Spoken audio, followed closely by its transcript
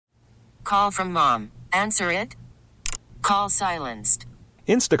call from mom. Answer it. Call silenced.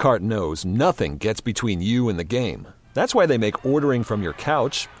 Instacart knows nothing gets between you and the game. That's why they make ordering from your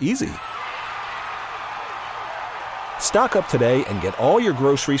couch easy. Stock up today and get all your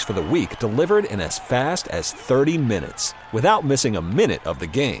groceries for the week delivered in as fast as 30 minutes without missing a minute of the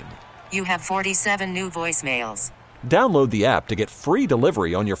game. You have 47 new voicemails. Download the app to get free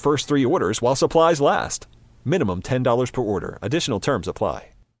delivery on your first 3 orders while supplies last. Minimum $10 per order. Additional terms apply.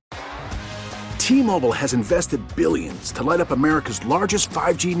 T-Mobile has invested billions to light up America's largest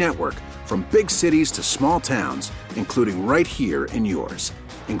 5G network, from big cities to small towns, including right here in yours.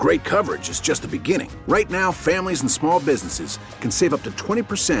 And great coverage is just the beginning. Right now, families and small businesses can save up to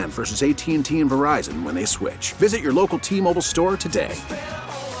 20% versus AT&T and Verizon when they switch. Visit your local T-Mobile store today.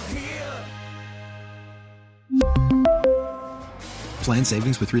 Plan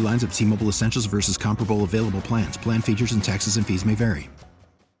savings with 3 lines of T-Mobile Essentials versus comparable available plans. Plan features and taxes and fees may vary.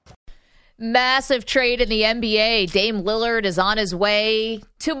 Massive trade in the NBA. Dame Lillard is on his way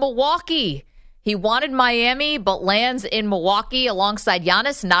to Milwaukee. He wanted Miami, but lands in Milwaukee alongside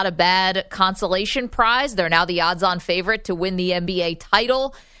Giannis. Not a bad consolation prize. They're now the odds-on favorite to win the NBA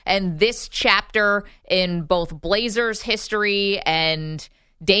title. And this chapter in both Blazers history and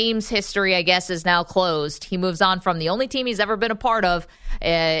Dame's history, I guess, is now closed. He moves on from the only team he's ever been a part of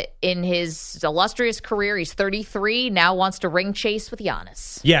in his illustrious career. He's 33, now wants to ring chase with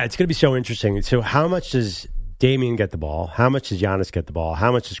Giannis. Yeah, it's going to be so interesting. So how much does Damian get the ball? How much does Giannis get the ball?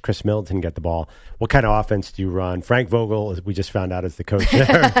 How much does Chris Middleton get the ball? What kind of offense do you run? Frank Vogel, as we just found out, is the coach there.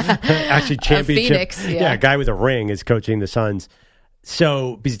 Actually, championship. Phoenix, yeah. A guy with a ring is coaching the Suns.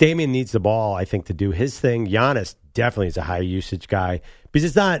 So, because Damian needs the ball, I think, to do his thing. Giannis definitely is a high usage guy. Because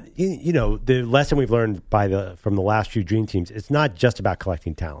it's not, the lesson we've learned from the last few Dream Teams, it's not just about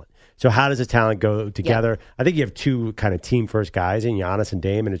collecting talent. So how does the talent go together? Yeah. I think you have 2 kind of team-first guys in Giannis and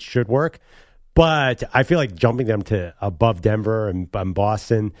Dame, and it should work. But I feel like jumping them to above Denver and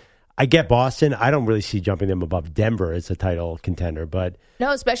Boston, I get Boston. I don't really see jumping them above Denver as a title contender. But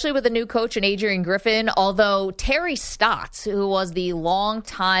no, especially with a new coach in Adrian Griffin, although Terry Stotts, who was the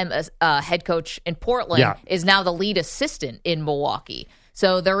longtime head coach in Portland, is now the lead assistant in Milwaukee.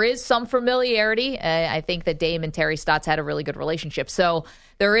 So there is some familiarity. I think that Dame and Terry Stotts had a really good relationship. So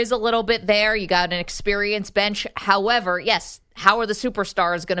there is a little bit there. You got an experienced bench. However, yes, how are the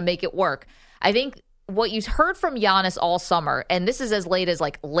superstars going to make it work? I think what you heard from Giannis all summer, and this is as late as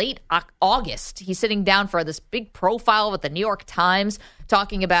late August, he's sitting down for this big profile with the New York Times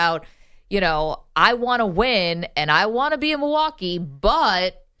talking about, I want to win and I want to be in Milwaukee,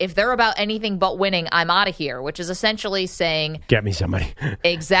 but if they're about anything but winning, I'm out of here, which is essentially saying, get me somebody.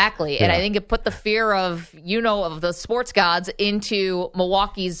 Exactly. Yeah. And I think it put the fear of the sports gods into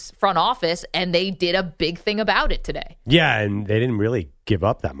Milwaukee's front office, and they did a big thing about it today. Yeah, and they didn't really give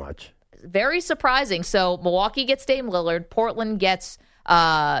up that much. Very surprising. So Milwaukee gets Dame Lillard. Portland gets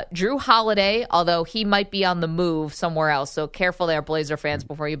Drew Holiday, although he might be on the move somewhere else. So careful there, Blazer fans,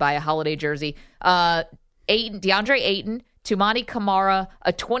 before you buy a Holiday jersey. DeAndre Ayton, Toumani Camara,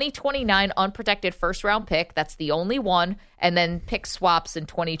 a 2029 unprotected first-round pick. That's the only one. And then pick swaps in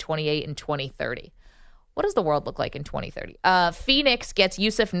 2028 and 2030. What does the world look like in 2030? Phoenix gets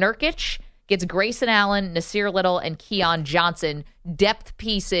Yusuf Nurkic, gets Grayson Allen, Nasir Little, and Keon Johnson. Depth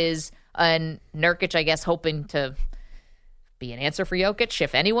pieces. And Nurkic, I guess, hoping to be an answer for Jokic,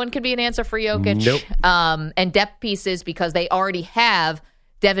 if anyone could be an answer for Jokic. Nope. And depth pieces because they already have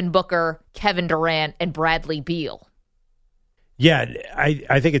Devin Booker, Kevin Durant, and Bradley Beal. Yeah,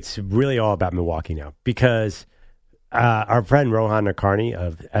 I think it's really all about Milwaukee now because our friend Rohan Nakarni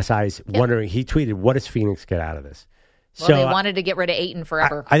of SI's wondering, he tweeted, what does Phoenix get out of this? Well, so they wanted to get rid of Ayton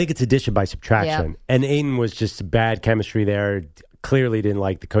forever. I think it's addition by subtraction. Yeah. And Ayton was just bad chemistry there. Clearly didn't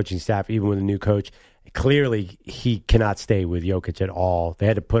like the coaching staff, even with a new coach. Clearly, he cannot stay with Jokic at all. They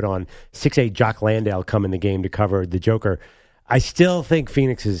had to put on 6'8" Jock Landale come in the game to cover the Joker. I still think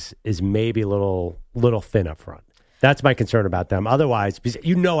Phoenix is maybe a little thin up front. That's my concern about them. Otherwise, because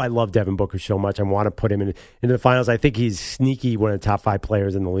I love Devin Booker so much. I want to put him into the finals. I think he's sneaky, one of the top 5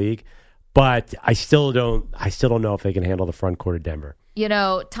 players in the league. But I still don't know if they can handle the front court of Denver.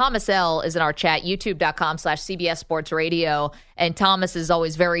 Thomas L. is in our chat, youtube.com/CBS Sports Radio. And Thomas is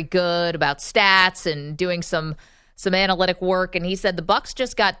always very good about stats and doing some analytic work. And he said the Bucks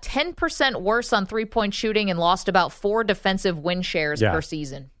just got 10% worse on three-point shooting and lost about 4 defensive win shares per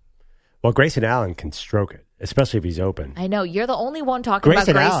season. Well, Grayson Allen can stroke it, especially if he's open. I know. You're the only one talking about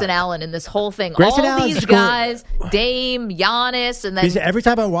Grayson Allen in this whole thing. Grayson All these guys, Dame, Giannis, and then... Because every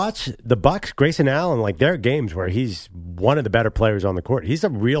time I watch the Bucks, Grayson Allen, there are games where he's one of the better players on the court. He's a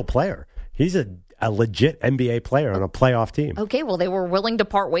real player. He's a a legit NBA player on a playoff team. Okay, well, they were willing to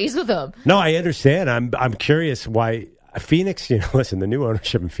part ways with him. No, I understand. I'm curious why Phoenix, listen, the new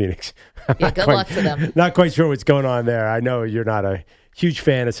ownership in Phoenix. Yeah, good luck to them. Not quite sure what's going on there. I know you're not a huge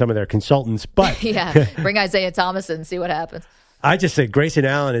fan of some of their consultants, but yeah, bring Isaiah Thomas in and see what happens. I just said Grayson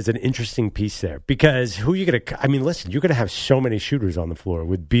Allen is an interesting piece there because who are you going to? I mean, listen, you're going to have so many shooters on the floor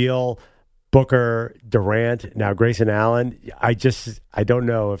with Beal, Booker, Durant, now Grayson Allen. I don't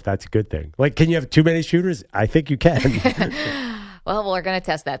know if that's a good thing. Like, can you have too many shooters? I think you can. Well, we're going to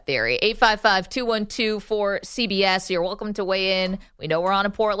test that theory. 855-212-4CBS. You're welcome to weigh in. We know we're on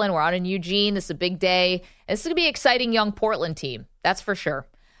in Portland. We're on in Eugene. This is a big day. And this is going to be an exciting young Portland team. That's for sure.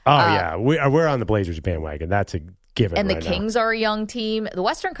 Oh, yeah. We're on the Blazers bandwagon. That's a given. And the right Kings are a young team. The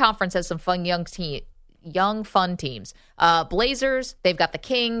Western Conference has some fun fun teams. Blazers, they've got the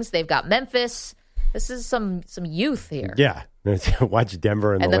Kings. They've got Memphis. This is some youth here. Yeah. Watch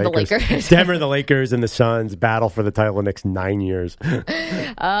Denver and then Lakers. The Lakers. Denver, the Lakers, and the Suns battle for the title the next 9 years.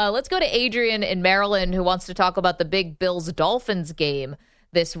 Let's go to Adrian in Maryland, who wants to talk about the big Bills-Dolphins game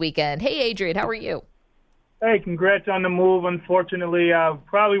this weekend. Hey, Adrian, how are you? Hey, congrats on the move. Unfortunately, I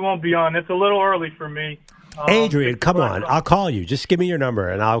probably won't be on. It's a little early for me. Adrian, come on. I'll call you. Just give me your number,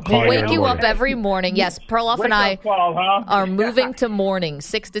 and I'll call you. Wake you up every morning. Yes, Perloff and I call, are moving to morning,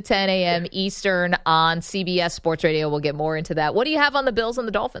 6 to 10 a.m. Eastern on CBS Sports Radio. We'll get more into that. What do you have on the Bills and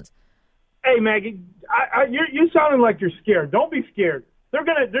the Dolphins? Hey, Maggie, you're sounding like you're scared. Don't be scared. They're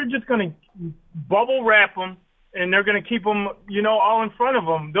just gonna bubble wrap them, and they're gonna keep them, all in front of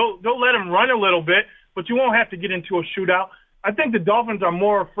them. They'll let them run a little bit, but you won't have to get into a shootout. I think the Dolphins are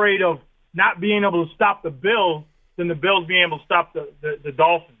more afraid of not being able to stop the Bills than the Bills being able to stop the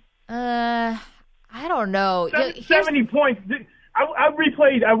Dolphins. I don't know. 70 points.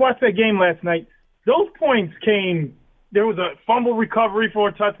 I watched that game last night. Those points came, there was a fumble recovery for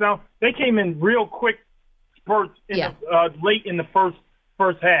a touchdown. They came in real quick spurts late in the first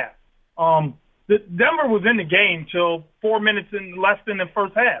half. Denver was in the game till 4 minutes and less than the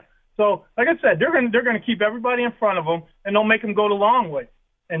first half. So, like I said, they're going to keep everybody in front of them, and they'll make them go the long way.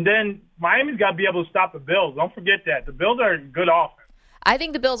 And then Miami's got to be able to stop the Bills. Don't forget that. The Bills are a good offense. I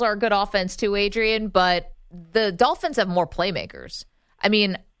think the Bills are a good offense too, Adrian, but the Dolphins have more playmakers. I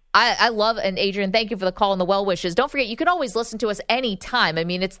mean, I love, and Adrian, thank you for the call and the well wishes. Don't forget, you can always listen to us anytime. I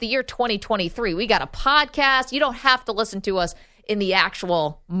mean, it's the year 2023. We got a podcast. You don't have to listen to us in the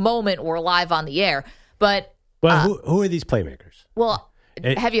actual moment we're live on the air. But who are these playmakers? Well,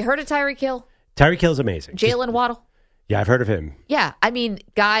 have you heard of Tyreek Hill? Tyreek Hill's amazing. Jalen Waddle? Yeah, I've heard of him. Yeah, I mean,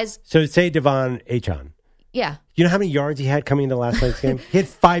 guys. So say Devon Achane. Yeah. You know how many yards he had coming into last night's game? He had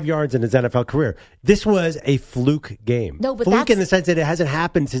 5 yards in his NFL career. This was a fluke game. No, but fluke in the sense that it hasn't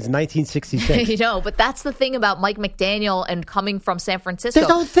happened since 1966. But that's the thing about Mike McDaniel and coming from San Francisco. There's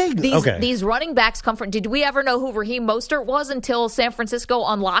no thing. These running backs come from. Did we ever know who Raheem Mostert was until San Francisco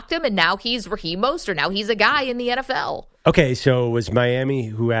unlocked him, and now he's Raheem Mostert. Now he's a guy in the NFL. Okay, so it was Miami,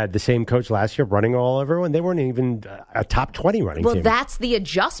 who had the same coach last year, running all over everyone. They weren't even a top 20 running team. Well, that's the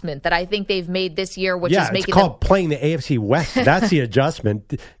adjustment that I think they've made this year, which is making it's called playing the AFC West. That's the adjustment.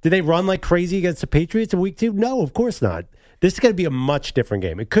 Did they run like crazy against the Patriots in week 2? No, of course not. This is going to be a much different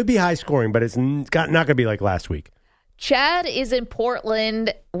game. It could be high scoring, but it's not going to be like last week. Chad is in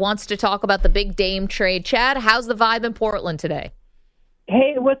Portland, wants to talk about the big Dame trade. Chad, how's the vibe in Portland today?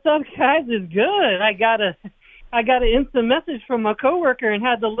 Hey, what's up, guys? It's good. I got an instant message from a coworker and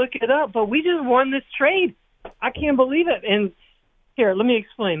had to look it up, but we just won this trade. I can't believe it. And here, let me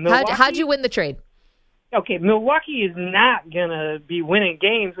explain. How'd you win the trade? Okay, Milwaukee is not going to be winning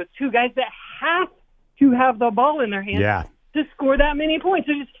games with two guys that have to have the ball in their hands to score that many points.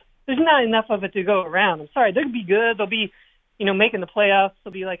 There's not enough of it to go around. I'm sorry. They'll be good. They'll be, making the playoffs.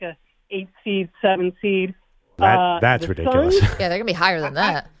 They'll be like a 8 seed, 7 seed. That's ridiculous. Suns, yeah, they're going to be higher than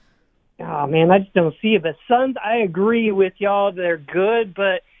that. Oh, man, I just don't see it. But Suns, I agree with y'all. They're good,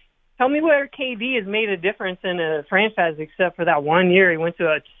 but tell me where KD has made a difference in a franchise except for that 1 year he went to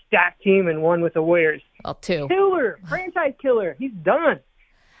a stacked team and won with the Warriors. Well, 2. Killer, franchise killer. He's done.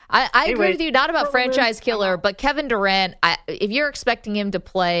 I agree with you, not about franchise killer, but Kevin Durant, if you're expecting him to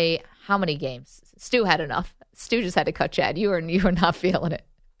play how many games? Stu had enough. Stu just had to cut Chad. You were not feeling it.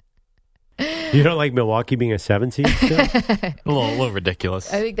 You don't like Milwaukee being a 7 seed still? a little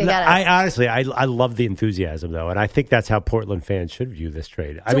ridiculous. I think they got I love the enthusiasm, though, and I think that's how Portland fans should view this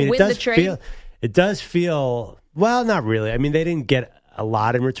trade. I mean, it does feel, well, not really. I mean, they didn't get a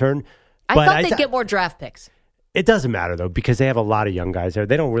lot in return. I thought they'd get more draft picks. It doesn't matter, though, because they have a lot of young guys there.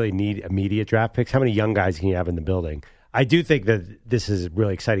 They don't really need immediate draft picks. How many young guys can you have in the building? I do think that this is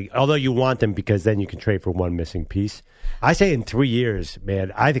really exciting, although you want them because then you can trade for one missing piece. I say in 3 years,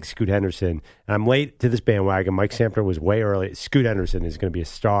 man, I think Scoot Henderson, and I'm late to this bandwagon. Mike Sampler was way early. Scoot Henderson is going to be a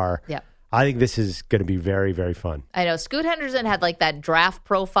star. Yep. I think this is going to be very, very fun. I know. Scoot Henderson had like that draft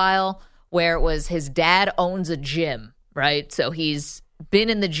profile where it was his dad owns a gym, right? So he's been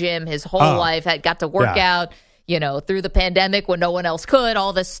in the gym his whole life, got to work out, through the pandemic when no one else could,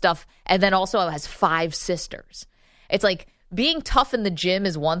 all this stuff. And then also has 5 sisters. It's like being tough in the gym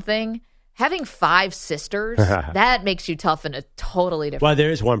is one thing. Having 5 sisters, that makes you tough in a totally different Well,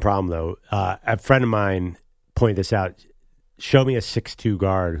 there is one problem, though. A friend of mine pointed this out. Show me a 6'2"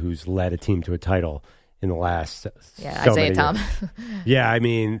 guard who's led a team to a title in the last Isaiah Thomas. Yeah, I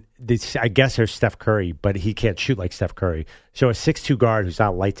mean, I guess there's Steph Curry, but he can't shoot like Steph Curry. So a 6'2" guard who's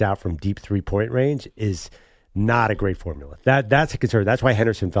not lights out from deep three-point range is not a great formula. That's a concern. That's why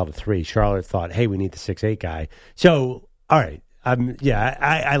Henderson fell to 3. Charlotte thought, hey, we need the 6'8" guy. So, all right.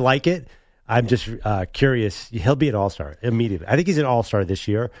 I like it. I'm just curious. He'll be an all-star immediately. I think he's an all-star this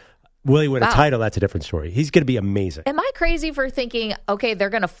year. Will he win a title? That's a different story. He's going to be amazing. Am I crazy for thinking, okay,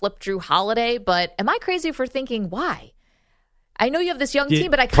 they're going to flip Drew Holiday, but am I crazy for thinking why? I know you have this young team,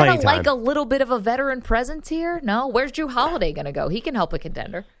 but I kind of like a little bit of a veteran presence here. No? Where's Drew Holiday going to go? He can help a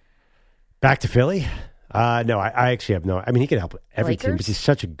contender. Back to Philly? No, I actually have no. I mean, he can help every team, but he's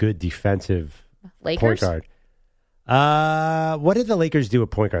such a good defensive point guard. What did the Lakers do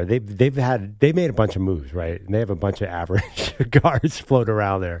at point guard? They made a bunch of moves, right? And they have a bunch of average guards float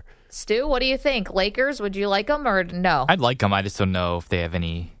around there. Stu, what do you think? Lakers, would you like them or no? I'd like them. I just don't know if they have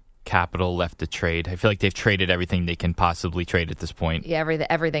any capital left to trade. I feel like they've traded everything they can possibly trade at this point. Yeah,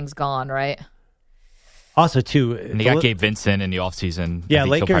 everything's gone, right? Also, too, and they got Gabe Vincent in the offseason. Yeah, I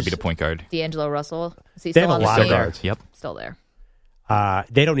think Lakers, he'll probably be the point guard. D'Angelo Russell. Is he they still have on a lot the of guards. Yep. Still there.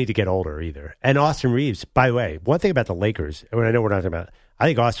 They don't need to get older either. And Austin Reeves, by the way, one thing about the Lakers, and I know we're not talking about, I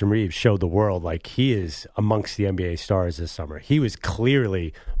think Austin Reeves showed the world like he is amongst the NBA stars this summer. He was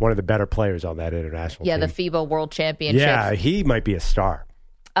clearly one of the better players on that international team. Yeah, the FIBA World Championship. Yeah, he might be a star.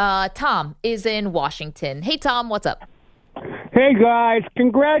 Tom is in Washington. Hey, Tom, what's up? Hey, guys.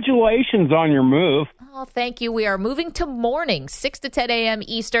 Congratulations on your move. Oh, thank you. We are moving to morning, 6 to 10 a.m.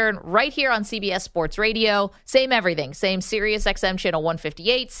 Eastern, right here on CBS Sports Radio. Same everything. Same Sirius XM channel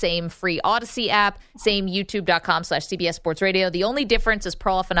 158, same free Odyssey app, same youtube.com/CBS Sports Radio. The only difference is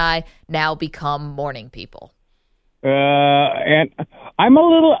Perloff and I now become morning people. And I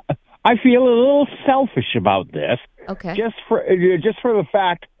feel a little selfish about this. Okay. Just for the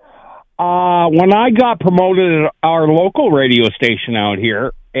fact, when I got promoted at our local radio station out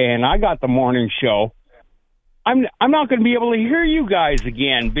here, and I got the morning show, I'm not going to be able to hear you guys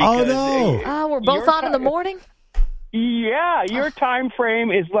again because we're both on in the morning. Yeah, your time frame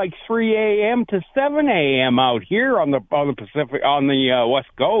is like 3 a.m. to 7 a.m. out here on the Pacific, on the West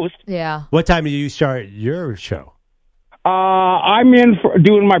Coast. Yeah. What time do you start your show? I'm in for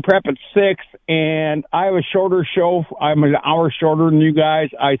doing my prep at 6, and I have a shorter show. I'm an hour shorter than you guys.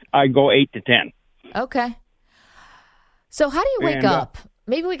 I go 8 to 10. Okay. So how do you wake up?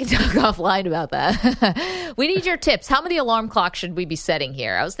 Maybe we can talk offline about that. We need your tips. How many alarm clocks should we be setting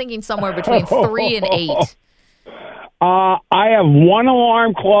here? I was thinking somewhere between 3 and 8. I have one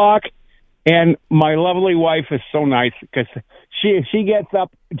alarm clock, and my lovely wife is so nice because she gets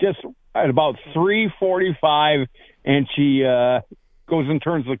up just at about 3:45, and she goes and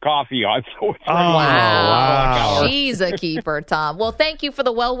turns the coffee on. So it's wow. She's a keeper, Tom. Well, thank you for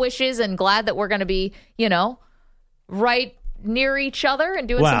the well wishes, and glad that we're going to be, right near each other and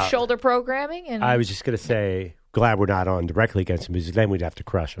doing some shoulder programming. And I was just going to say, glad we're not on directly against him because then we'd have to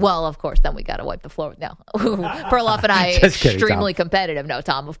crush him. Well, of course, then we got to wipe the floor. No. Perloff and I extremely competitive. No,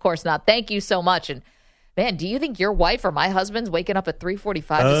 Tom, of course not. Thank you so much. And man, do you think your wife or my husband's waking up at 3:45 to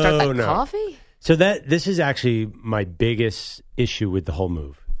start that coffee? So this is actually my biggest issue with the whole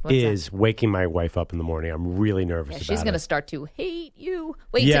move. Is waking my wife up in the morning. I'm really nervous about it. She's going to start to hate you.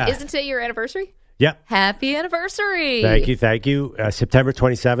 Wait, isn't today your anniversary? Yep. Happy anniversary. Thank you. September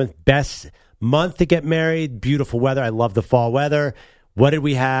 27th, best month to get married. Beautiful weather. I love the fall weather. What did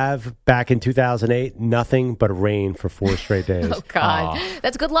we have back in 2008? Nothing but rain for 4 straight days. Oh, God.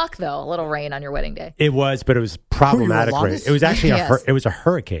 That's good luck, though, a little rain on your wedding day. It was, but it was problematic rain. It was actually it was a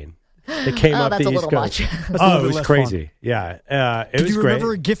hurricane. It came up the East Coast. It was crazy. Fun. Yeah. It was great. Did you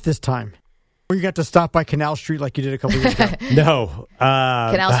remember a gift this time? Or you got to stop by Canal Street like you did a couple years ago? No.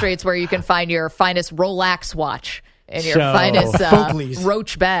 Canal Street's where you can find your finest Rolex watch and your finest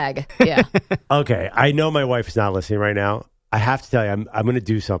Roach bag. Yeah. Okay. I know my wife is not listening right now. I have to tell you, I'm going to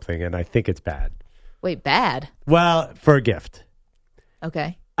do something, and I think it's bad. Wait, bad? Well, for a gift.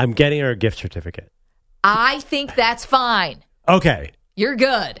 Okay. I'm getting her a gift certificate. I think that's fine. Okay. You're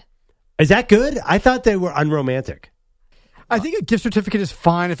good. Is that good? I thought they were unromantic. I think a gift certificate is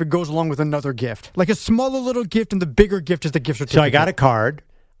fine if it goes along with another gift. Like a smaller little gift and the bigger gift is the gift certificate. So I got a card.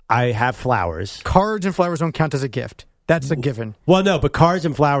 I have flowers. Cards and flowers don't count as a gift. That's a given. Well, no, but cards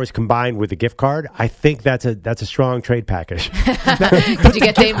and flowers combined with a gift card, I think that's a strong trade package. Did you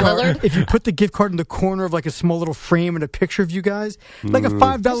get Dame Lillard? If you put the gift card in the corner of like a small little frame and a picture of you guys, like a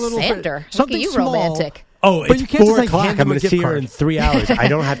 $5 little Sander, something look at you small. Romantic. Oh, but it's you can't 4 just, o'clock. hand I'm them a going to gift see her card. in 3 hours. I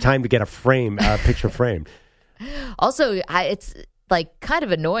don't have time to get a picture framed. Also, it's like kind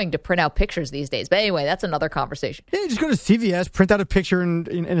of annoying to print out pictures these days. But anyway, that's another conversation. Yeah, you just go to CVS, print out a picture in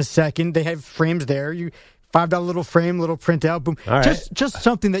a second. They have frames there. You $5 little frame, little printout, boom. All right. Just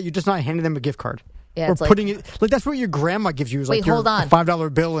something that you're just not handing them a gift card. Yeah, or it's like- putting it like that's what your grandma gives you is like Wait, your hold on.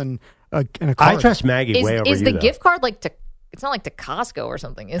 $5 bill and a card. I trust Maggie way over Is you, the though. gift card like to? It's not like to Costco or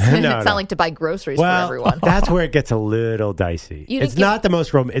something, is it? No, It's no. not like to buy groceries for Well, everyone. that's where it gets a little dicey. You didn't It's give- not the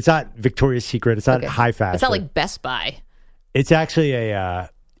most it's not Victoria's Secret. It's not Okay. high fashion. It's not like Best Buy. It's actually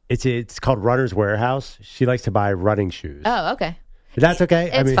it's called Runner's Warehouse. She likes to buy running shoes. Oh, okay. That's okay.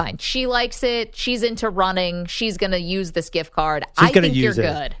 It's fine. She likes it. She's into running. She's going to use this gift card. She's I gonna think use you're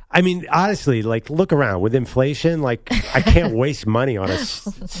it. good. I mean, honestly, like, look around. With inflation, like, I can't waste money on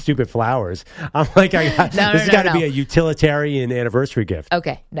stupid flowers. I'm like, this has got to be a utilitarian anniversary gift.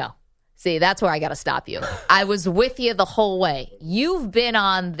 Okay, no. See, that's where I got to stop you. I was with you the whole way. You've been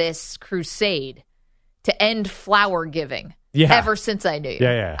on this crusade to end flower giving ever since I knew you.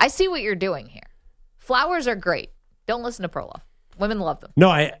 Yeah. I see what you're doing here. Flowers are great. Don't listen to Perloff. Women love them. No,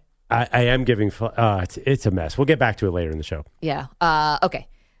 I am giving. It's a mess. We'll get back to it later in the show. Yeah. Okay.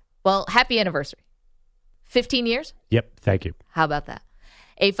 Well, happy anniversary. 15 years? Yep. Thank you. How about that?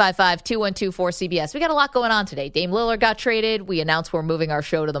 855-212-4CBS. We got a lot going on today. Dame Lillard got traded. We announced we're moving our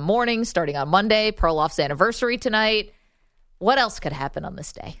show to the morning starting on Monday. Perloff's anniversary tonight. What else could happen on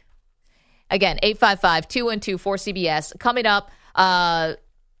this day? Again, 855-212-4CBS. Coming up,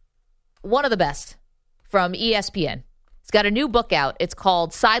 one of the best from ESPN. He's got a new book out. It's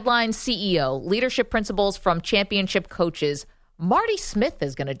called Sideline CEO, Leadership Principles from Championship Coaches. Marty Smith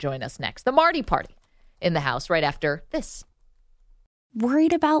is going to join us next. The Marty Party in the house right after this.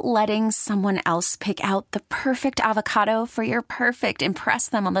 Worried about letting someone else pick out the perfect avocado for your perfect impress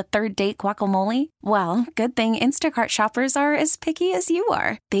them on the third date guacamole? Well, good thing Instacart shoppers are as picky as you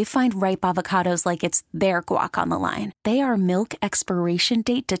are. They find ripe avocados like it's their guac on the line. They are milk expiration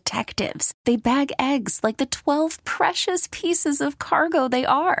date detectives. They bag eggs like the 12 precious pieces of cargo they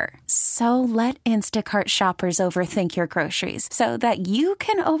are. So let Instacart shoppers overthink your groceries so that you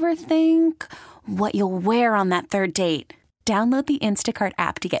can overthink what you'll wear on that third date. Download the Instacart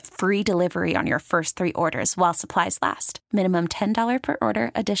app to get free delivery on your first 3 orders while supplies last. Minimum $10 per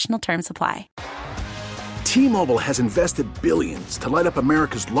order. Additional terms apply. T-Mobile has invested billions to light up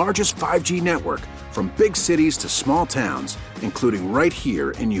America's largest 5G network, from big cities to small towns, including right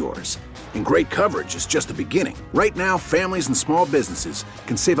here in yours. And great coverage is just the beginning. Right now, families and small businesses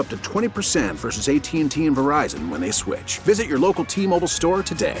can save up to 20% versus AT&T and Verizon when they switch. Visit your local T-Mobile store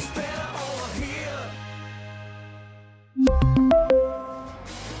today.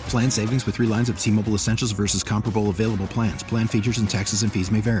 Plan savings with 3 lines of T-Mobile Essentials versus comparable available plans. Plan features and taxes and fees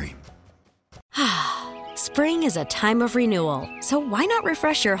may vary. Spring is a time of renewal, so why not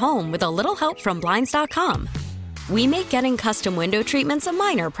refresh your home with a little help from Blinds.com? We make getting custom window treatments a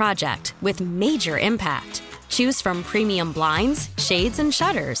minor project with major impact. Choose from premium blinds, shades, and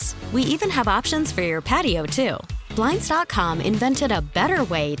shutters. We even have options for your patio, too. Blinds.com invented a better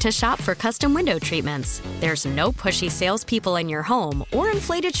way to shop for custom window treatments. There's no pushy salespeople in your home or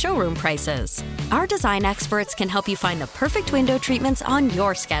inflated showroom prices. Our design experts can help you find the perfect window treatments on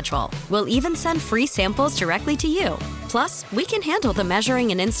your schedule. We'll even send free samples directly to you. Plus, we can handle the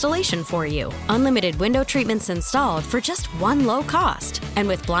measuring and installation for you. Unlimited window treatments installed for just one low cost. And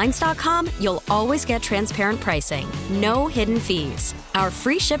with Blinds.com, you'll always get transparent pricing. No hidden fees. Our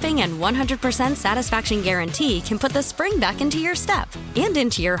free shipping and 100% satisfaction guarantee can put the spring back into your step and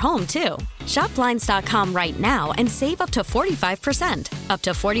into your home, too. Shop Blinds.com right now and save up to 45%. Up to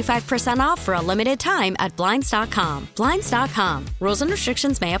 45% off for a limited time at Blinds.com. Blinds.com. Rules and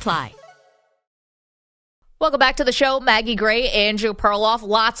restrictions may apply. Welcome back to the show. Maggie Gray, Andrew Perloff.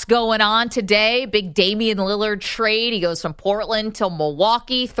 Lots going on today. Big Damian Lillard trade. He goes from Portland to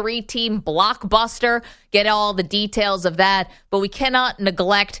Milwaukee. 3-team blockbuster. Get all the details of that. But we cannot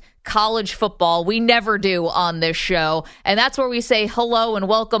neglect college football. We never do on this show. And that's where we say hello and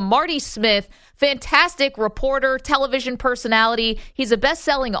welcome Marty Smith, fantastic reporter, television personality. He's a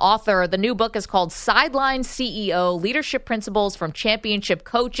best-selling author. The new book is called Sideline CEO, Leadership Principles from Championship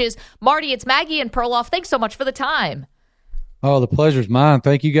Coaches. Marty, it's Maggie and Perloff. Thanks so much for the time. Oh, the pleasure's mine.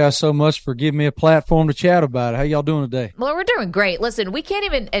 Thank you guys so much for giving me a platform to chat about it. How y'all doing today? Well, we're doing great. Listen, we can't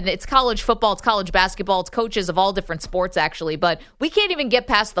even, and it's college football, it's college basketball, it's coaches of all different sports, actually, but we can't even get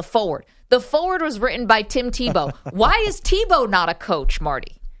past the forward. The forward was written by Tim Tebow. Why is Tebow not a coach,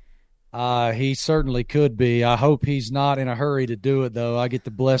 Marty? He certainly could be. I hope he's not in a hurry to do it, though. I get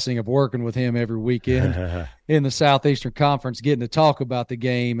the blessing of working with him every weekend in the Southeastern Conference, getting to talk about the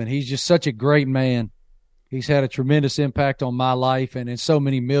game, and he's just such a great man. He's had a tremendous impact on my life and in so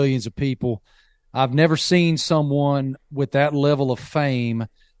many millions of people. I've never seen someone with that level of fame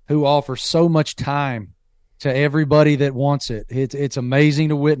who offers so much time to everybody that wants it. It's amazing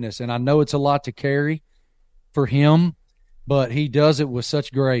to witness, and I know it's a lot to carry for him, but he does it with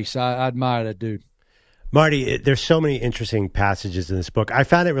such grace. I admire that dude. Marty, there's so many interesting passages in this book. I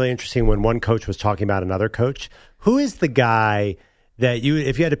found it really interesting when one coach was talking about another coach. Who is the guy that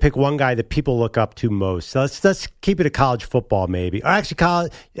if you had to pick one guy that people look up to most? So let's keep it to college football, maybe, or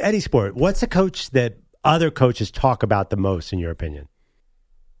actually any sport. What's a coach that other coaches talk about the most, in your opinion?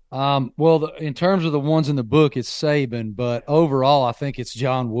 Well, in terms of the ones in the book, it's Saban, but overall, I think it's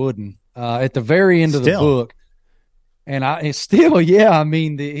John Wooden. At the very end of the book, and he's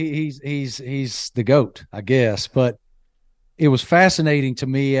the GOAT, I guess. But it was fascinating to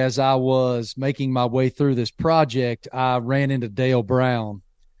me as I was making my way through this project. I ran into Dale Brown,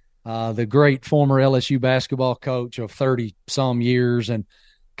 the great former LSU basketball coach of 30-some years. And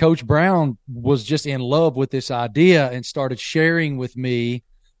Coach Brown was just in love with this idea and started sharing with me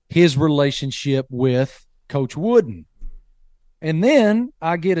his relationship with Coach Wooden. And then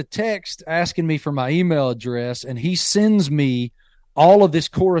I get a text asking me for my email address, and he sends me all of this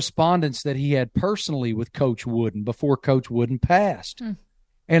correspondence that he had personally with Coach Wooden before Coach Wooden passed.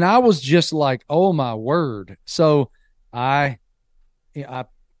 And I was just like, oh, my word. So I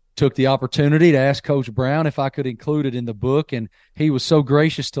took the opportunity to ask Coach Brown if I could include it in the book, and he was so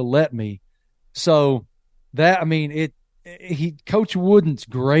gracious to let me. So that, Coach Wooden's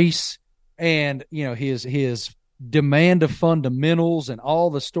grace and, his demand of fundamentals and all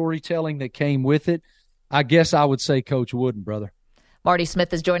the storytelling that came with it, I guess I would say Coach Wooden, brother. Marty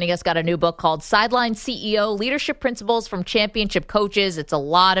Smith is joining us, got a new book called Sideline CEO, Leadership Principles from Championship Coaches. It's a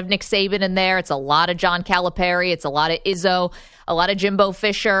lot of Nick Saban in there. It's a lot of John Calipari. It's a lot of Izzo, a lot of Jimbo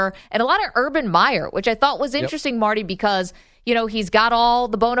Fisher, and a lot of Urban Meyer, which I thought was interesting, Marty, because, he's got all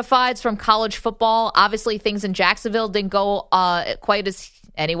the bona fides from college football. Obviously, things in Jacksonville didn't go quite as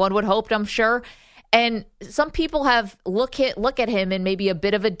anyone would hoped, I'm sure. And some people have look at him in maybe a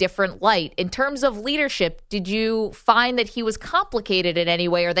bit of a different light. In terms of leadership, did you find that he was complicated in any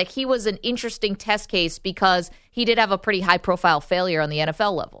way, or that he was an interesting test case because he did have a pretty high-profile failure on the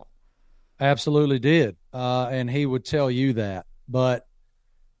NFL level? Absolutely did, and he would tell you that. But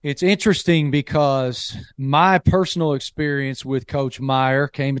it's interesting because my personal experience with Coach Meyer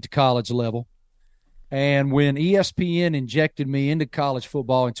came at the college level. And when ESPN injected me into college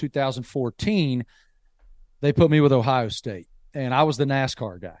football in 2014, they put me with Ohio State, and I was the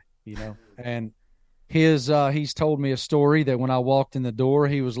NASCAR guy, And he's told me a story that when I walked in the door,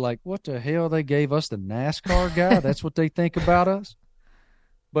 he was like, "What the hell? They gave us the NASCAR guy? That's what they think about us."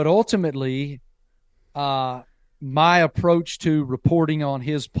 But ultimately, my approach to reporting on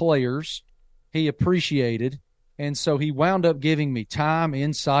his players, he appreciated, and so he wound up giving me time,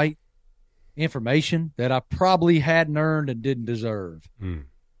 insight, information that I probably hadn't earned and didn't deserve.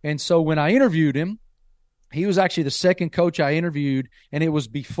 And so when I interviewed him, he was actually the second coach I interviewed, and it was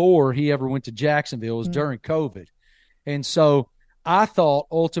before he ever went to Jacksonville. It was during COVID. And so I thought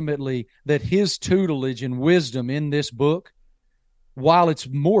ultimately that his tutelage and wisdom in this book, while it's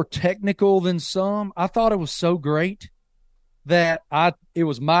more technical than some, I thought it was so great that it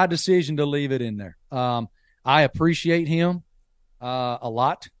was my decision to leave it in there. I appreciate him a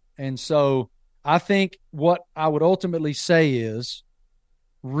lot. And so I think what I would ultimately say is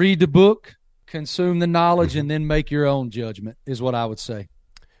read the book, consume the knowledge, and then make your own judgment is what I would say.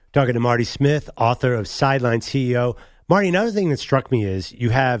 Talking to Marty Smith, author of Sideline CEO. Marty, another thing that struck me is you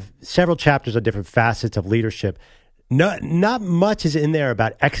have several chapters on different facets of leadership. Not much is in there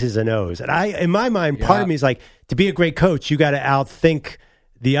about X's and O's. And in my mind, part of me is like, to be a great coach, you got to outthink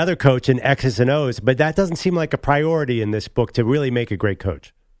the other coach in X's and O's. But that doesn't seem like a priority in this book to really make a great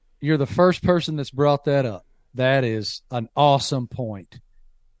coach. You're the first person that's brought that up. That is an awesome point.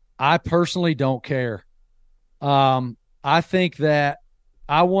 I personally don't care. I think that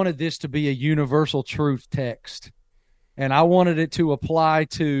I wanted this to be a universal truth text, and I wanted it to apply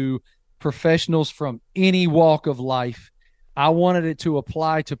to professionals from any walk of life. I wanted it to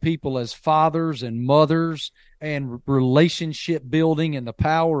apply to people as fathers and mothers, and relationship building and the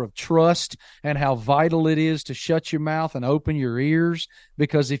power of trust, and how vital it is to shut your mouth and open your ears,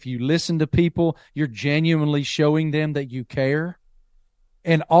 because if you listen to people, you're genuinely showing them that you care,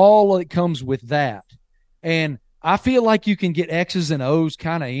 and all that comes with that. And I feel like you can get X's and O's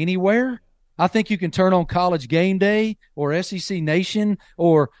kind of anywhere. I think you can turn on College Game Day or SEC Nation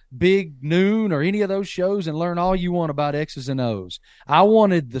or Big Noon or any of those shows and learn all you want about X's and O's. I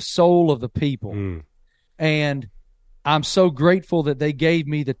wanted the soul of the people. And I'm so grateful that they gave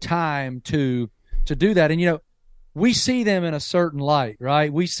me the time to do that. And, we see them in a certain light,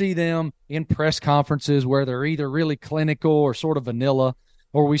 right? We see them in press conferences where they're either really clinical or sort of vanilla,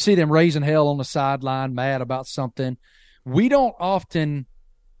 or we see them raising hell on the sideline, mad about something. We don't often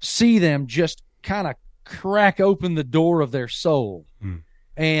see them just kind of crack open the door of their soul.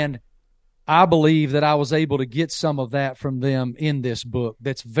 And I believe that I was able to get some of that from them in this book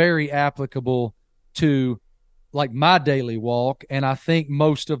that's very applicable to like my daily walk, and I think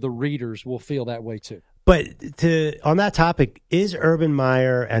most of the readers will feel that way too. But on that topic, is Urban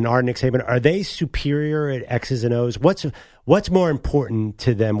Meyer and Nick Saban, are they superior at X's and O's? What's more important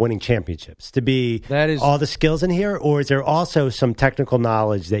to them winning championships? To be all the skills in here, or is there also some technical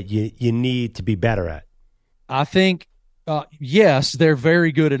knowledge that you need to be better at? I think, yes, they're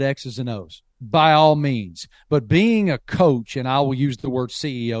very good at X's and O's, by all means. But being a coach, and I will use the word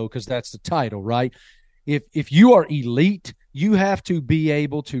CEO because that's the title, right? If you are elite, you have to be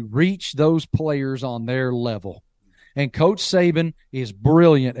able to reach those players on their level. And Coach Saban is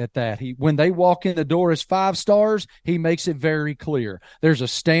brilliant at that. When they walk in the door as 5 stars, he makes it very clear. There's a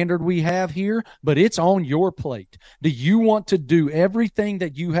standard we have here, but it's on your plate. Do you want to do everything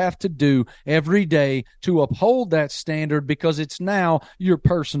that you have to do every day to uphold that standard because it's now your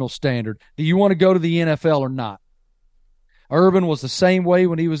personal standard? Do you want to go to the NFL or not? Urban was the same way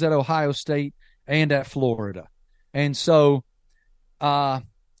when he was at Ohio State and at Florida. And so that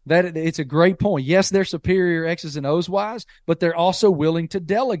it's a great point. Yes, they're superior X's and O's wise, but they're also willing to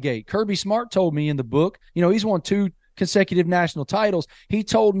delegate. Kirby Smart told me in the book, he's won 2 consecutive national titles. He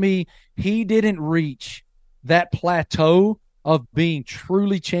told me he didn't reach that plateau of being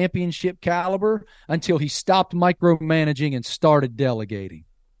truly championship caliber until he stopped micromanaging and started delegating.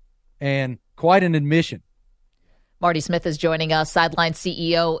 And quite an admission. Marty Smith is joining us. Sideline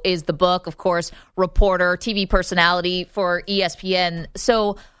CEO is the book, of course, reporter, TV personality for ESPN.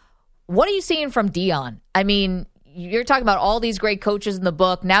 So what are you seeing from Deion? I mean, you're talking about all these great coaches in the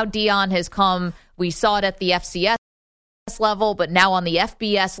book. Now Deion has come. We saw it at the FCS level, but now on the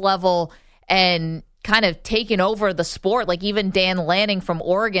FBS level and kind of taken over the sport. Like even Dan Lanning from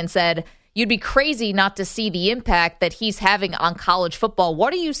Oregon said, you'd be crazy not to see the impact that he's having on college football.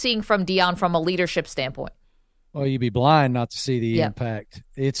 What are you seeing from Deion from a leadership standpoint? Well, you'd be blind not to see the impact.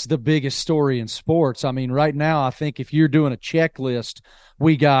 It's the biggest story in sports. I mean, right now, I think if you're doing a checklist,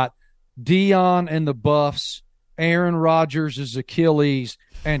 we got Deion and the Buffs, Aaron Rodgers' Achilles,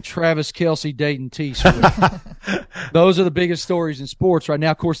 and Travis Kelce, Dayton T. Swift. Those are the biggest stories in sports right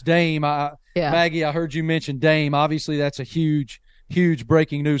now. Of course, Dame, Maggie, I heard you mention Dame. Obviously, that's a huge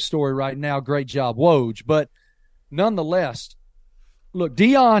breaking news story right now. Great job, Woj. But nonetheless, look,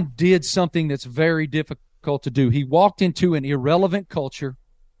 Deion did something that's very difficult to do. He walked into an irrelevant culture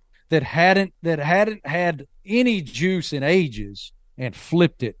that hadn't had any juice in ages and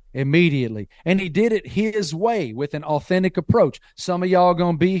flipped it immediately. And he did it his way with an authentic approach. Some of y'all are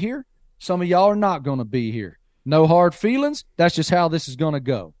going to be here. Some of y'all are not going to be here. No hard feelings. That's just how this is going to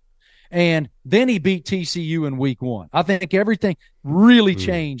go. And then he beat TCU in week 1. I think everything really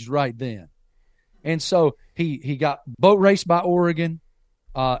changed right then. And so he got boat raced by Oregon.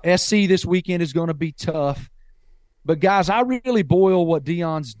 SC this weekend is going to be tough. But, guys, I really boil what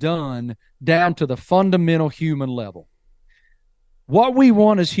Deion's done down to the fundamental human level. What we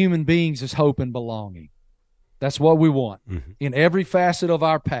want as human beings is hope and belonging. That's what we want in every facet of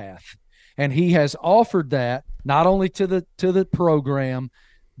our path. And he has offered that not only to the program,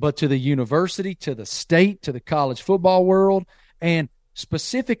 but to the university, to the state, to the college football world, and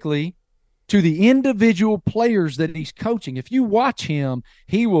specifically to the individual players that he's coaching. If you watch him,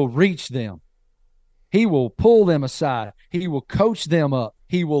 he will reach them. He will pull them aside. He will coach them up.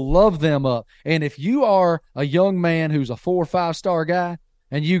 He will love them up. And if you are a young man who's a 4 or 5-star guy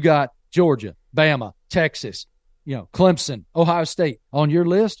and you got Georgia, Bama, Texas, Clemson, Ohio State on your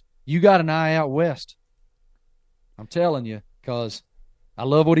list, you got an eye out west. I'm telling you, because I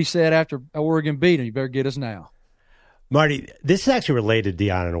love what he said after Oregon beat him. You better get us now. Marty, this is actually related to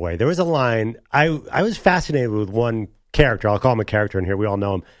Deion in a way. There was a line, I was fascinated with one character. I'll call him a character in here. We all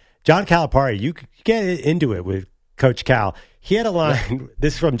know him. John Calipari, you get into it with Coach Cal. He had a line,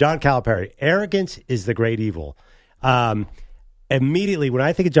 this is from John Calipari, arrogance is the great evil. Immediately, when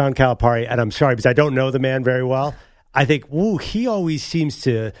I think of John Calipari, and I'm sorry because I don't know the man very well, I think, he always seems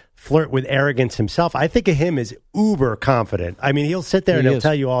to flirt with arrogance himself. I think of him as uber confident. I mean, he'll sit there and he'll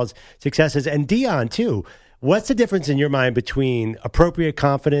tell you all his successes. And Deion, too. What's the difference in your mind between appropriate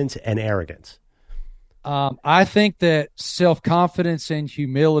confidence and arrogance? I think that self-confidence and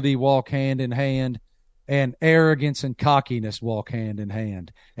humility walk hand in hand, and arrogance and cockiness walk hand in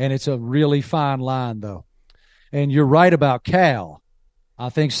hand. And it's a really fine line, though. And you're right about Cal. I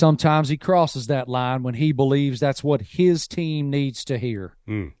think sometimes he crosses that line when he believes that's what his team needs to hear.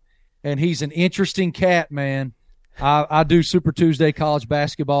 And he's an interesting cat, man. I do Super Tuesday college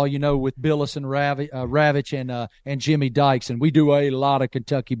basketball, with Billis and Ravitch and Jimmy Dykes, and we do a lot of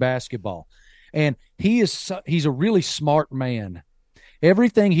Kentucky basketball. And he's a really smart man.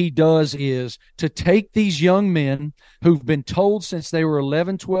 Everything he does is to take these young men who've been told since they were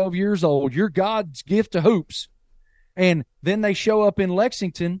 11, 12 years old, you're God's gift to hoops. And then they show up in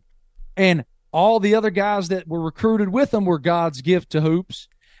Lexington, and all the other guys that were recruited with them were God's gift to hoops.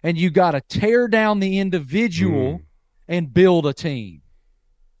 And you got to tear down the individual and build a team.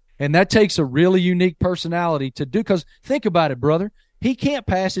 And that takes a really unique personality to do, because think about it, brother. He can't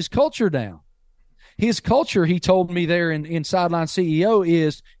pass his culture down. His culture, he told me there in Sideline CEO,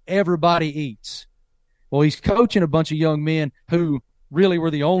 is everybody eats. Well, he's coaching a bunch of young men who really were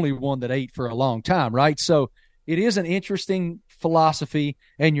the only one that ate for a long time, right? So it is an interesting philosophy,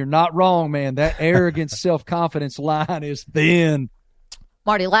 and you're not wrong, man. That arrogance, self-confidence line is thin.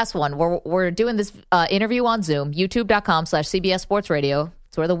 Marty, last one. We're doing this interview on Zoom, youtube.com/CBS Sports Radio.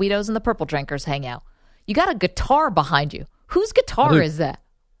 It's where the Weedos and the Purple Drinkers hang out. You got a guitar behind you. Whose guitar is that?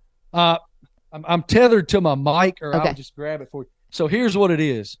 I'm tethered to my mic, or I'll just grab it for you. So here's what it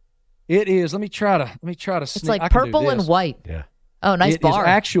is. It is. Let me try to. It's like purple and white. Yeah. Oh, nice bar.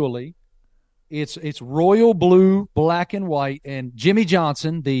 Actually, it's royal blue, black and white. And Jimmy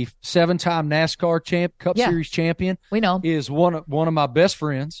Johnson, the 7-time NASCAR Cup Series champion, we know, is one of my best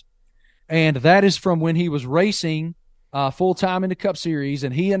friends, and that is from when he was racing full time in the Cup Series.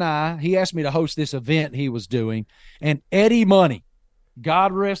 And he asked me to host this event he was doing, and Eddie Money.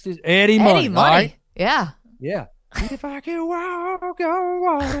 God rest his Eddie Money. Right? Yeah. If I can walk on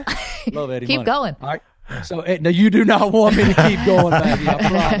water. Love Eddie Money. Keep going. All right. So now you do not want me to keep going, Maggie, I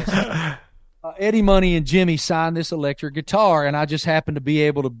promise. Eddie Money and Jimmy signed this electric guitar, and I just happened to be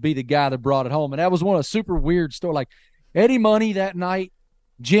able to be the guy that brought it home. And that was one of the super weird stories. Like Eddie Money that night,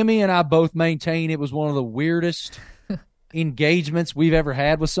 Jimmy and I both maintain it was one of the weirdest engagements we've ever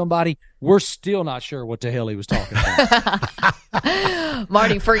had with somebody. We're still not sure what the hell he was talking about.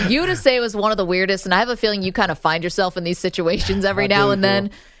 Marty, for you to say it was one of the weirdest, and I have a feeling you kind of find yourself in these situations every now and then.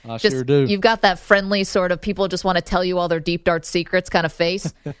 I sure do. You've got that friendly sort of people just want to tell you all their deep, dark secrets kind of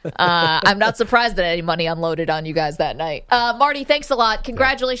face. I'm not surprised that Eddie Money unloaded on you guys that night. Marty, thanks a lot.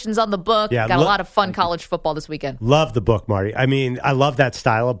 Congratulations on the book. Got a lot of fun college football this weekend. Love the book, Marty. I mean, I love that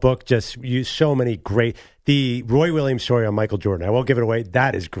style of book. Just use so many great. The Roy Williams story on Michael Jordan, I won't give it away.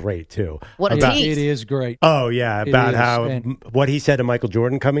 That is great, too. What a tease. It is great. Oh, yeah, about what he said to Michael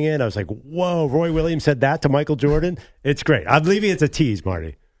Jordan coming in. I was like, whoa, Roy Williams said that to Michael Jordan? It's great. I'm leaving it a tease,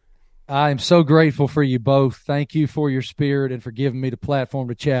 Marty. I am so grateful for you both. Thank you for your spirit and for giving me the platform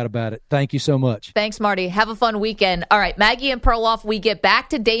to chat about it. Thank you so much. Thanks, Marty. Have a fun weekend. All right, Maggie and Perloff, we get back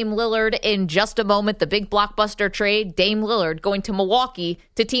to Dame Lillard in just a moment. The big blockbuster trade, Dame Lillard going to Milwaukee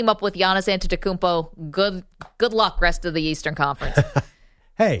to team up with Giannis Antetokounmpo. Good luck, rest of the Eastern Conference.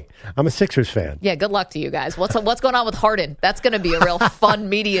 Hey, I'm a Sixers fan. Yeah, good luck to you guys. What's going on with Harden? That's going to be a real fun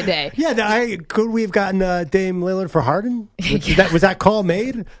media day. Yeah, could we have gotten Dame Lillard for Harden? Was that call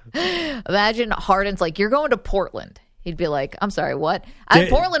made? Imagine Harden's like, you're going to Portland. He'd be like, I'm sorry, what?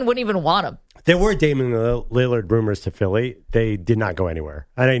 Portland wouldn't even want him. There were Dame Lillard rumors to Philly. They did not go anywhere.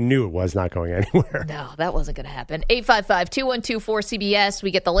 And I knew it was not going anywhere. No, that wasn't going to happen. 855-212-4CBS. We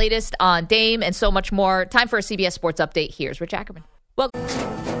get the latest on Dame and so much more. Time for a CBS Sports Update. Here's Rich Ackerman. Welcome.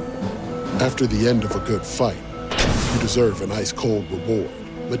 After the end of a good fight, you deserve an ice-cold reward.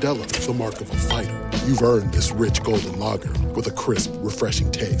 Modelo is the mark of a fighter. You've earned this rich golden lager with a crisp, refreshing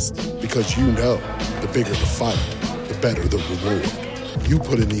taste. Because you know, the bigger the fight, the better the reward. You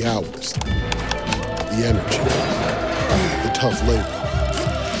put in the hours, the energy, the tough labor.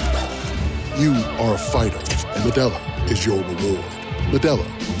 You are a fighter, and Modelo is your reward. Modelo,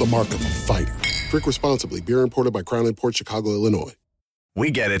 the mark of a fighter. Drink responsibly. Beer imported by Crown Imports, Chicago, Illinois. We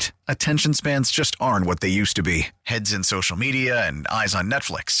get it. Attention spans just aren't what they used to be. Heads in social media and eyes on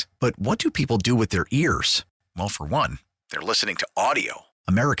Netflix. But what do people do with their ears? Well, for one, they're listening to audio.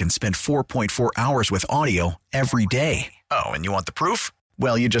 Americans spend 4.4 hours with audio every day. Oh, and you want the proof?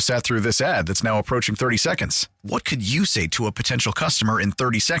 Well, you just sat through this ad that's now approaching 30 seconds. What could you say to a potential customer in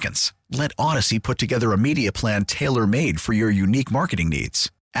 30 seconds? Let Odyssey put together a media plan tailor-made for your unique marketing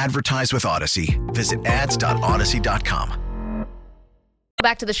needs. Advertise with Odyssey. Visit ads.odyssey.com.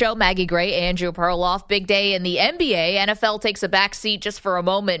 Back to the show, Maggie Gray, Andrew Perloff. Big day in the NBA. NFL takes a back seat just for a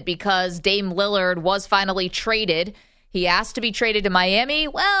moment because Dame Lillard was finally traded. He asked to be traded to Miami.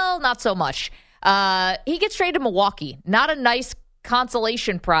 Well, not so much. He gets traded to Milwaukee. Not a nice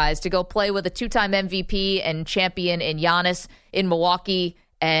consolation prize to go play with a two-time MVP and champion in Giannis in Milwaukee,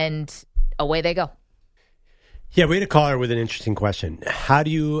 and away they go. Yeah, we had a caller with an interesting question. How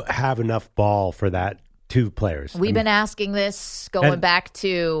do you have enough ball for that? Two players. We've been asking this going back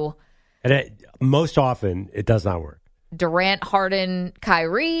to... And most often, it does not work. Durant, Harden,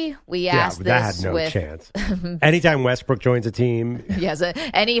 Kyrie. We asked this that had no chance. Anytime Westbrook joins a team... Yes,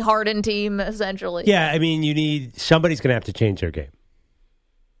 any Harden team, essentially. Yeah, I mean, somebody's going to have to change their game.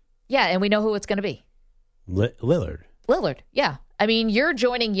 Yeah, and we know who it's going to be. Lillard. Lillard, yeah. I mean, you're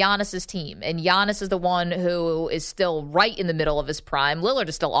joining Giannis's team, and Giannis is the one who is still right in the middle of his prime. Lillard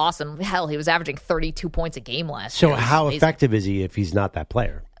is still awesome. Hell, he was averaging 32 points a game last year. So how effective is he if he's not that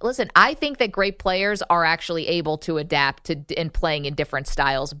player? Listen, I think that great players are actually able to adapt to and playing in different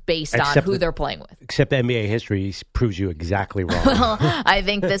styles based on who they're playing with. Except NBA history proves you exactly wrong. Well, I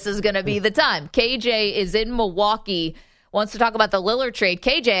think this is going to be the time. KJ is in Milwaukee, wants to talk about the Lillard trade.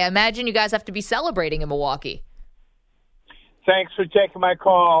 KJ, I imagine you guys have to be celebrating in Milwaukee. Thanks for taking my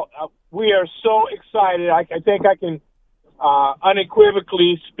call. We are so excited. I think I can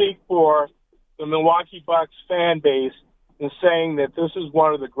unequivocally speak for the Milwaukee Bucks fan base in saying that this is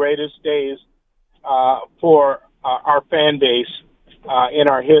one of the greatest days for our fan base in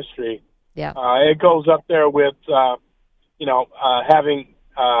our history. Yeah, it goes up there with having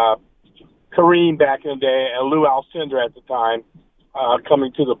Kareem back in the day and Lou Alcindor at the time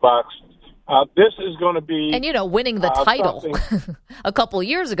coming to the Bucks. This is going to be... And, winning the title a couple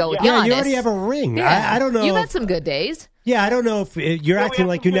years ago with Giannis. Yeah, you already have a ring. Yeah. I don't know. You've had some good days. Yeah, I don't know if you're acting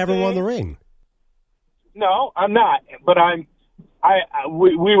like you never won the ring. No, I'm not. But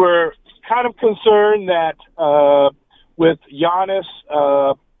we were kind of concerned that with Giannis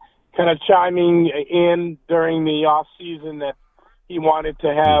kind of chiming in during the off season that he wanted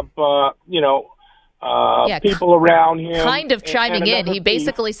to have, people around him. Kind of chiming in. He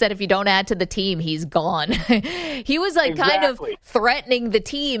basically said if you don't add to the team, he's gone. He was kind of threatening the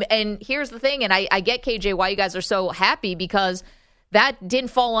team. And here's the thing, and I get, KJ, why you guys are so happy, because that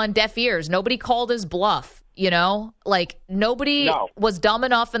didn't fall on deaf ears. Nobody called his bluff, nobody was dumb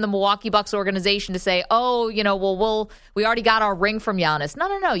enough in the Milwaukee Bucks organization to say, we already got our ring from Giannis.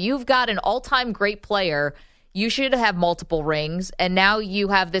 No. You've got an all-time great player. You should have multiple rings, and now you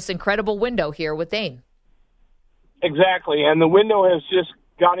have this incredible window here with Dame. Exactly, and the window has just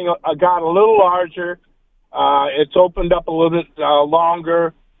got a little larger. It's opened up a little bit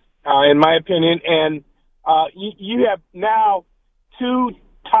longer, in my opinion, and you have now two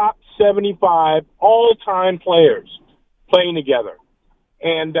top 75 all-time players playing together.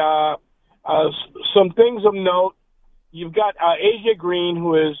 And some things of note. You've got AJ Green,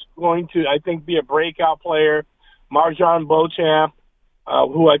 who is going to, I think, be a breakout player. Marjon Beauchamp,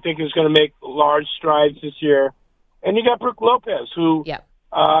 who I think is going to make large strides this year. And you got Brook Lopez, who,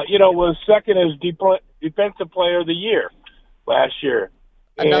 was second as Defensive Player of the Year last year.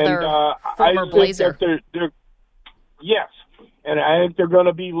 Another former Blazer. Yes. And I think they're going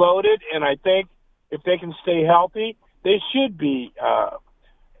to be loaded. And I think if they can stay healthy, they should be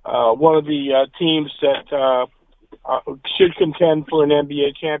one of the teams that should contend for an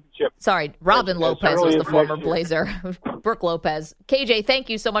NBA championship. Sorry, Robin Lopez was the former Blazer. Brook Lopez. KJ, thank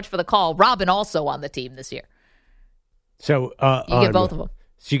you so much for the call. Robin also on the team this year. So you get both of them.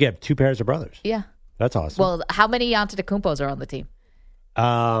 So you get two pairs of brothers. Yeah. That's awesome. Well, how many Antetokounmpos are on the team?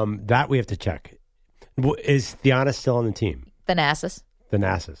 That we have to check. Is Giannis still on the team? Thanasis.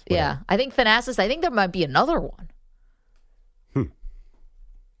 Yeah. I think Thanasis. I think there might be another one.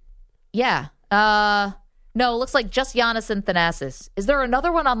 Yeah. No, it looks like just Giannis and Thanasis. Is there another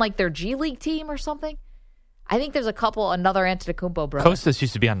one on their G League team or something? I think there's another Antetokounmpo brother. Kostas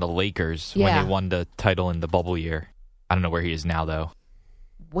used to be on the Lakers when they won the title in the bubble year. I don't know where he is now, though.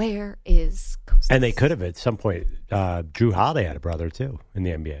 Where is Kostas? And they could have at some point. Drew Holiday had a brother, too, in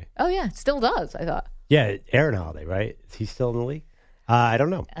the NBA. Oh, yeah. Still does, I thought. Yeah, Aaron Holiday, right? Is he still in the league? I don't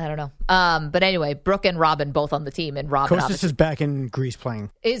know. But anyway, Brooke and Robin both on the team, and Robin Kostas is back in Greece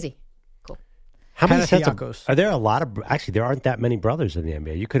playing. Is he? Cool. How many sets are there? A lot of actually, there aren't that many brothers in the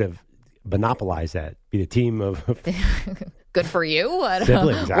NBA. You could have monopolized that. Be the team of good for you.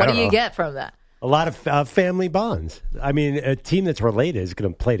 Siblings. What do you get from that? A lot of family bonds. I mean, a team that's related is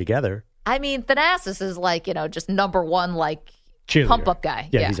going to play together. I mean, Thanasis is like just number one cheerleader. Pump up guy.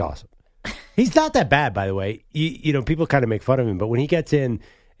 Yeah, he's awesome. He's not that bad, by the way. You know, people kind of make fun of him, but when he gets in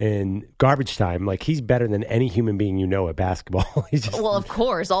garbage time, he's better than any human being you know at basketball. Well, of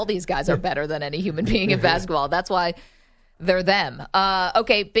course, all these guys are better than any human being in basketball. That's why they're them.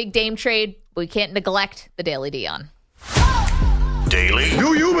 Okay, big Dame trade. We can't neglect the Daily Deion. Daily.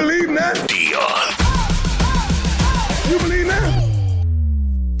 Do you believe that? Deion. You believe that?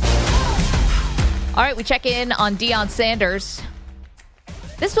 All right, we check in on Deion Sanders.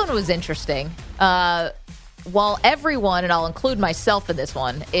 This one was interesting. While everyone, and I'll include myself in this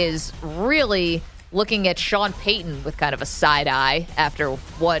one, is really looking at Sean Payton with kind of a side eye after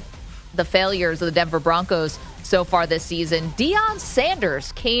what the failures of the Denver Broncos so far this season, Deion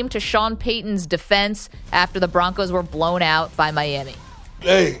Sanders came to Sean Payton's defense after the Broncos were blown out by Miami.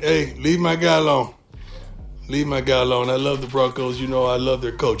 Hey, leave my guy alone. Leave my guy alone. I love the Broncos. You know I love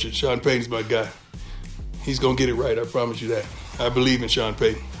their coach. Sean Payton's my guy. He's going to get it right. I promise you that. I believe in Sean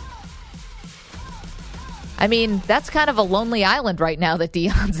Payton. I mean, that's kind of a lonely island right now that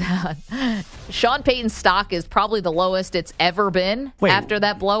Deion's on. Sean Payton's stock is probably the lowest it's ever been after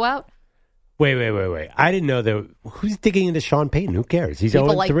that blowout. Wait. I didn't know that. Who's digging into Sean Payton? Who cares? He's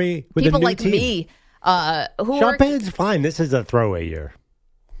 0-3 with a new people like team. Me. Sean Payton's fine. This is a throwaway year.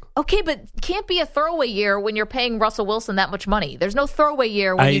 Okay, but can't be a throwaway year when you're paying Russell Wilson that much money. There's no throwaway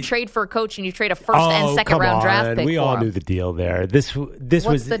year when you trade for a coach and you trade a first and second round draft pick. We all knew the deal there. This What's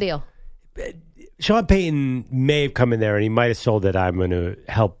was the deal? Sean Payton may have come in there and he might have sold that I'm going to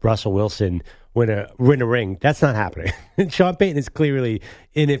help Russell Wilson win a ring. That's not happening. Sean Payton is clearly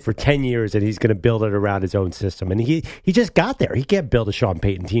in it for 10 years and he's going to build it around his own system. And he just got there. He can't build a Sean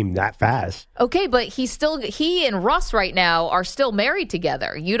Payton team that fast. Okay, but he and Russ right now are still married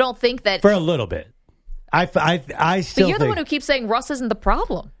together. You don't think that... For a little bit. I still But you're the one who keeps saying Russ isn't the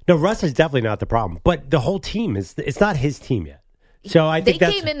problem. No, Russ is definitely not the problem. But the whole team it's not his team yet. So I think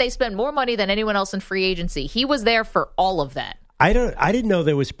they came in, they spent more money than anyone else in free agency. He was there for all of that. I didn't know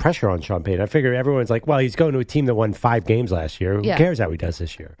there was pressure on Sean Payton. I figured everyone's like, well, he's going to a team that won 5 games last year. Who cares how he does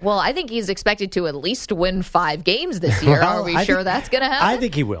this year? Well, I think he's expected to at least win 5 games this year. Are we sure that's going to happen? I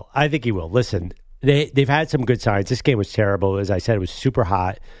think he will. Listen, they've had some good signs. This game was terrible. As I said, it was super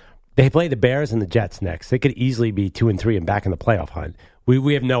hot. They play the Bears and the Jets next. They could easily be 2-3 and back in the playoff hunt.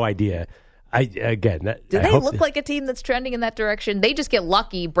 We have no idea. Do they look like a team that's trending in that direction? They just get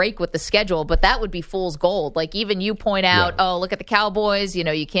lucky, break with the schedule, but that would be fool's gold. Like even you point out, oh, look at the Cowboys. You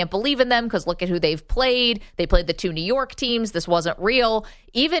know, you can't believe in them because look at who they've played. They played the 2 New York teams. This wasn't real.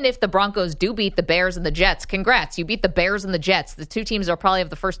 Even if the Broncos do beat the Bears and the Jets, congrats. You beat the Bears and the Jets. The 2 teams are probably have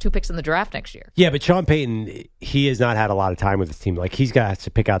the first 2 picks in the draft next year. Yeah, but Sean Payton, he has not had a lot of time with his team. Like he's got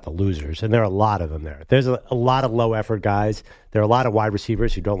to pick out the losers, and there are a lot of them there. There's a lot of low-effort guys. There are a lot of wide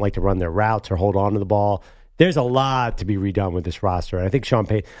receivers who don't like to run their routes or hold on to the ball. There's a lot to be redone with this roster. And I think Sean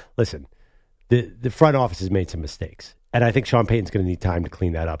Payton, listen, the front office has made some mistakes. And I think Sean Payton's going to need time to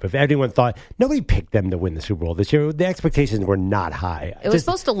clean that up. If anyone thought, nobody picked them to win the Super Bowl this year, the expectations were not high. It was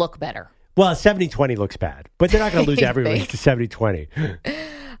supposed to look better. Well, 70-20 looks bad. But they're not going to lose every week to 70-20.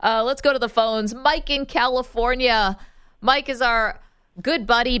 Let's go to the phones. Mike in California. Mike is our good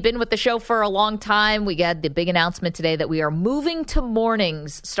buddy, been with the show for a long time. We got the big announcement today that we are moving to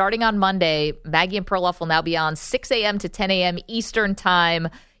mornings starting on Monday. Maggie and Perloff will now be on 6 a.m. to 10 a.m. Eastern time.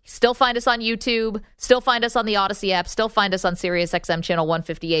 Still find us on YouTube. Still find us on the Odyssey app. Still find us on Sirius XM channel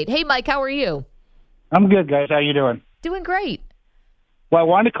 158. Hey, Mike, how are you? I'm good, guys. How you doing? Doing great. Well, I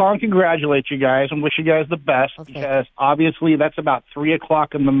wanted to call and congratulate you guys and wish you guys the best because obviously that's about 3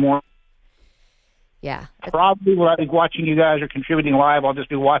 o'clock in the morning. Yeah. Probably when I be watching you guys or contributing live, I'll just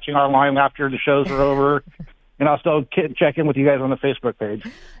be watching online after the shows are over, and I'll still check in with you guys on the Facebook page.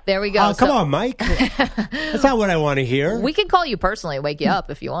 There we go. Oh, come on, Mike. That's not what I want to hear. We can call you personally and wake you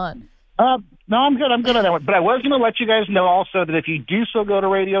up if you want. No, I'm good. I'm good on that one. But I was going to let you guys know also that if you do still go to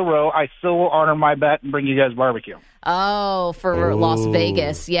Radio Row, I still will honor my bet and bring you guys barbecue. Oh, for Las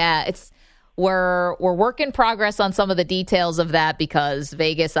Vegas. Yeah, we're work in progress on some of the details of that because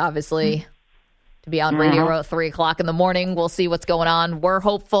Vegas, obviously, to be on Radio Row at 3 o'clock in the morning. We'll see what's going on. We're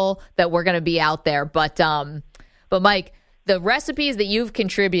hopeful that we're going to be out there. But Mike, the recipes that you've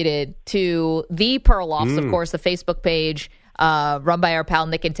contributed to the Perloffs, of course, the Facebook page run by our pal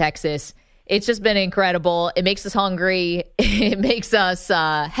Nick in Texas, It's just been incredible. It makes us hungry. It makes us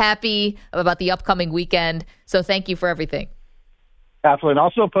happy about the upcoming weekend. So thank you for everything. Absolutely. And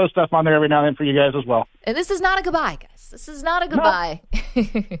also post stuff on there every now and then for you guys as well. And this is not a goodbye, guys. This is not a goodbye.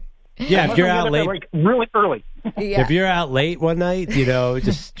 Yeah, if you're out late. Really early. Yeah. If you're out late one night,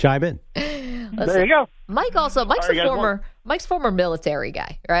 just chime in. There you go. Mike's former military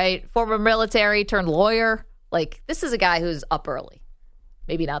guy, right? Former military turned lawyer. Like, this is a guy who's up early.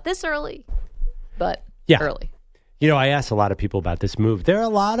 Maybe not this early, but early. I asked a lot of people about this move. There are a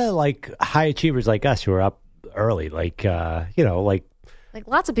lot of high achievers like us who are up early, like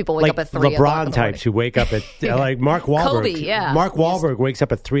lots of people wake up at 3 LeBron types who wake up at like Mark Wahlberg. Kobe, yeah. Mark Wahlberg wakes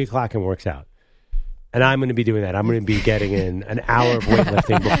up at 3 o'clock and works out. And I'm going to be doing that. I'm going to be getting in an hour of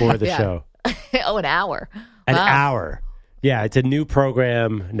weightlifting before the show. Oh, an hour. An hour. Yeah, it's a new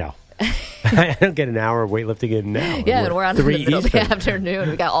program. No. I don't get an hour of weightlifting in now. Yeah, and we're on in the middle of the Eastern.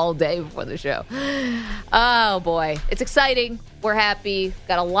 afternoon. We got all day before the show. Oh, boy. It's exciting. We're happy.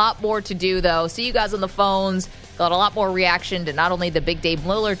 Got a lot more to do, though. See you guys on the phones. Got a lot more reaction to not only the big Dave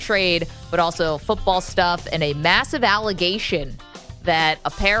Lillard trade, but also football stuff and a massive allegation that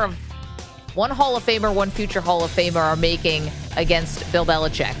a pair of one Hall of Famer, one future Hall of Famer are making against Bill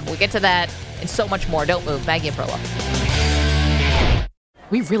Belichick. We'll get to that and so much more. Don't move. Maggie and Perloff.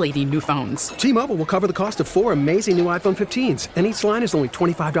 We really need new phones. T-Mobile will cover the cost of 4 amazing new iPhone 15s, and each line is only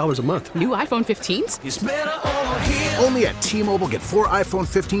 $25 a month. New iPhone 15s? It's better over here. Only at T-Mobile, get 4 iPhone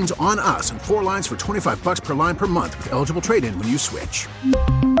 15s on us and 4 lines for $25 per line per month with eligible trade-in when you switch.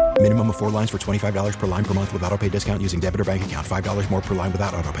 Minimum of 4 lines for $25 per line per month with autopay discount using debit or bank account. $5 more per line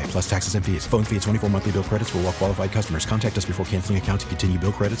without autopay, plus taxes and fees. Phone fee at 24 monthly bill credits for well-qualified customers. Contact us before canceling account to continue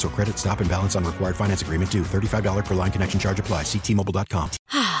bill credits or credit stop and balance on required finance agreement due. $35 per line connection charge applies. See T-Mobile.com.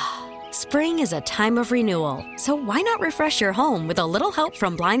 Spring is a time of renewal, so why not refresh your home with a little help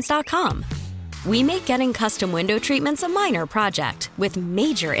from Blinds.com? We make getting custom window treatments a minor project with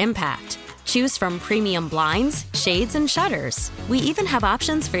major impact. Choose from premium blinds, shades, and shutters. We even have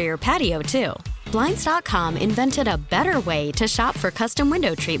options for your patio, too. Blinds.com invented a better way to shop for custom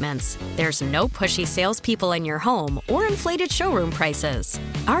window treatments. There's no pushy salespeople in your home or inflated showroom prices.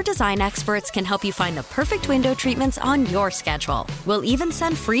 Our design experts can help you find the perfect window treatments on your schedule. We'll even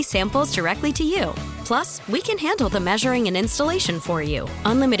send free samples directly to you. Plus, we can handle the measuring and installation for you.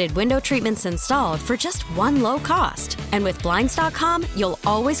 Unlimited window treatments installed for just one low cost. And with Blinds.com, you'll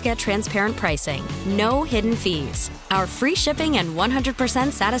always get transparent pricing. No hidden fees. Our free shipping and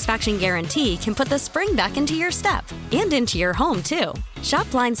 100% satisfaction guarantee can put the spring back into your step and into your home, too. Shop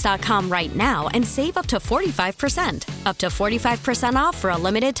Blinds.com right now and save up to 45%. Up to 45% off for a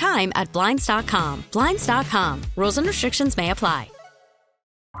limited time at Blinds.com. Blinds.com. Rules and restrictions may apply.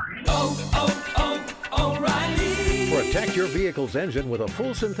 Protect your vehicle's engine with a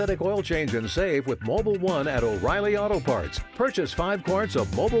full synthetic oil change and save with Mobile One at O'Reilly Auto Parts. Purchase 5 quarts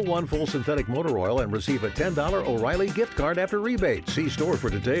of Mobile One full synthetic motor oil and receive a $10 O'Reilly gift card after rebate. See store for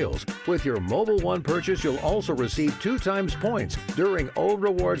details. With your Mobile One purchase, you'll also receive 2 times points during O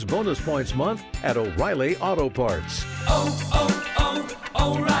Rewards Bonus Points Month at O'Reilly Auto Parts.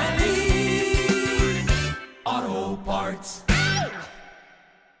 O'Reilly Auto Parts.